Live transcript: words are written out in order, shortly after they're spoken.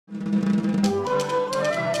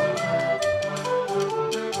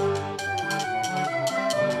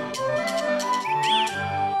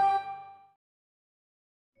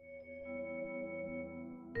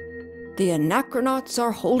The Anachronauts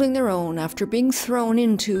are holding their own after being thrown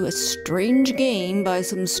into a strange game by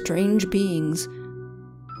some strange beings.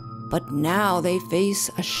 But now they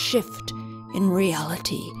face a shift in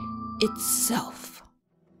reality itself.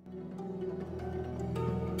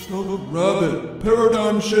 Oh, rabbit,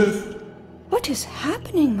 paradigm shift. What is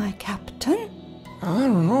happening, my captain? I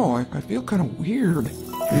don't know, I feel kind of weird.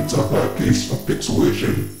 It's a bad case of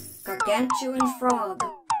pixelation. Gargantuan frog.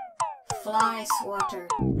 Fly swatter.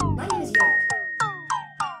 My name is Yorick.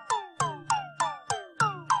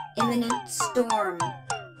 Imminent storm.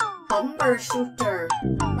 Bumper shooter.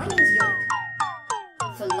 My name is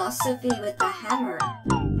Yorick. Philosophy with a hammer.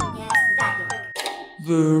 Yes, that Yorick.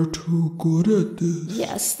 They're too good at this.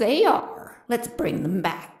 Yes, they are. Let's bring them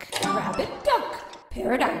back. Rabbit duck.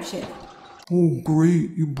 Paradigm shift. Oh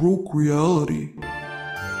great, you broke reality.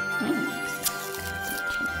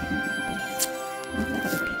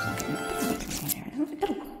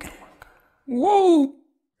 Whoa!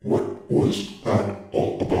 What was that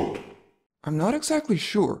all about? I'm not exactly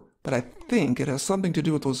sure, but I think it has something to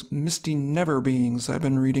do with those misty never beings I've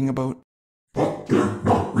been reading about. But they're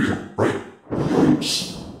not real, right?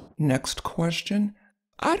 Yes. Next question.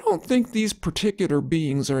 I don't think these particular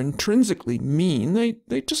beings are intrinsically mean.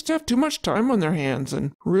 They just have too much time on their hands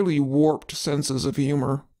and really warped senses of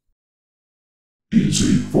humor.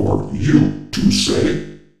 Easy for you to say.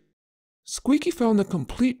 Squeaky found the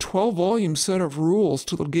complete 12-volume set of rules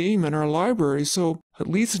to the game in our library, so at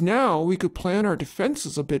least now we could plan our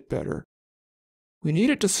defenses a bit better. We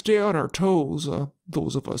needed to stay on our toes,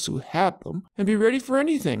 those of us who had them, and be ready for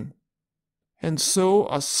anything. And so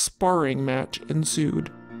a sparring match ensued.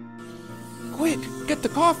 Quick, get the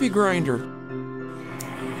coffee grinder!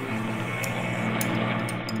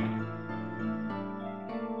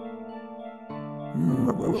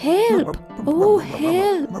 Help! Oh,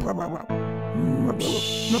 help!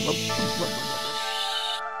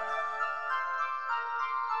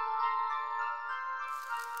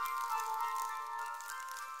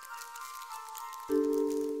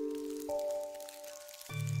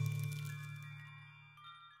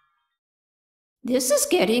 This is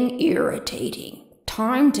getting irritating.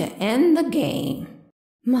 Time to end the game.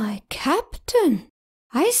 My captain!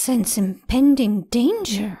 I sense impending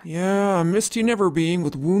danger. Yeah, a misty never being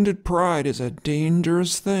with wounded pride is a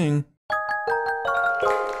dangerous thing.